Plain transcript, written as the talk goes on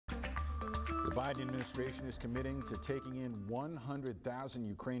The Biden administration is committing to taking in 100,000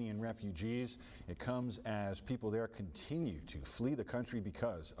 Ukrainian refugees. It comes as people there continue to flee the country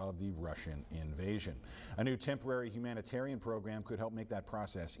because of the Russian invasion. A new temporary humanitarian program could help make that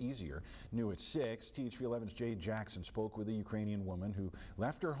process easier. New at 6, THV 11's Jade Jackson spoke with a Ukrainian woman who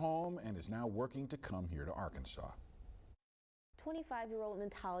left her home and is now working to come here to Arkansas. 25-year-old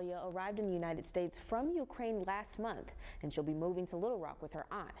Natalia arrived in the United States from Ukraine last month, and she'll be moving to Little Rock with her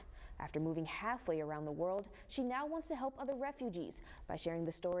aunt. After moving halfway around the world, she now wants to help other refugees by sharing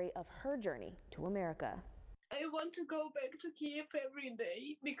the story of her journey to America. I want to go back to Kiev every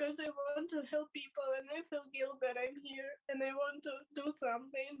day because I want to help people, and I feel guilt that I'm here and I want to do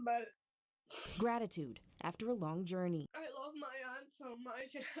something, but gratitude after a long journey. I love my aunt so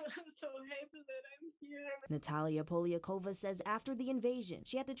much. I'm so happy that I'm here. Natalia Polyakova says after the invasion,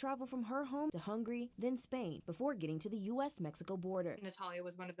 she had to travel from her home to Hungary, then Spain, before getting to the U.S.-Mexico border. Natalia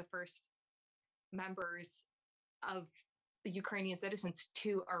was one of the first members of the Ukrainian citizens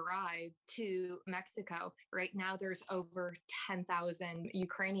to arrive to Mexico. Right now, there's over 10,000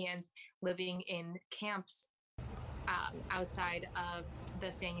 Ukrainians living in camps outside of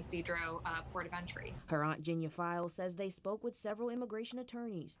the San Ysidro port of entry. Her aunt Jenya File says they spoke with several immigration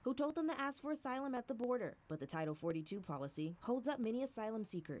attorneys who told them to ask for asylum at the border, but the Title 42 policy holds up many asylum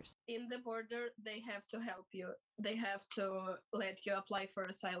seekers. In the border, they have to help you. They have to let you apply for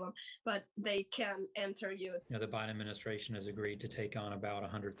asylum, but they can't enter you. The Biden administration has agreed to take on about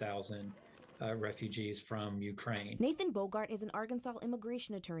 100,000 refugees from Ukraine. Nathan Bogart is an Arkansas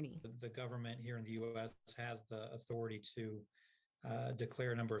immigration attorney. The government here in the U.S. has the authority to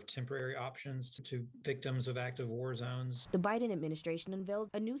declare a number of temporary options to victims of active war zones. The Biden administration unveiled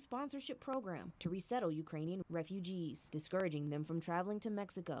a new sponsorship program to resettle Ukrainian refugees, discouraging them from traveling to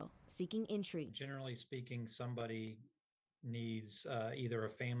Mexico, seeking entry. Generally speaking, somebody needs either a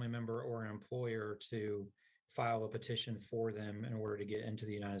family member or an employer to file a petition for them in order to get into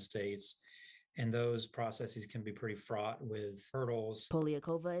the United States. And those processes can be pretty fraught with hurdles.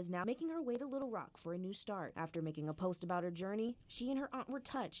 Polyakova is now making her way to Little Rock for a new start. After making a post about her journey, she and her aunt were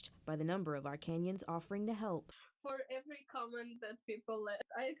touched by the number of Arcanians offering to help. For every comment that people left,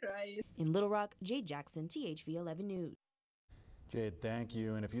 I cried. In Little Rock, Jade Jackson, THV 11 News. Jade, thank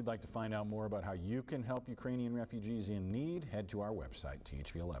you. And if you'd like to find out more about how you can help Ukrainian refugees in need, head to our website,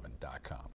 thv11.com.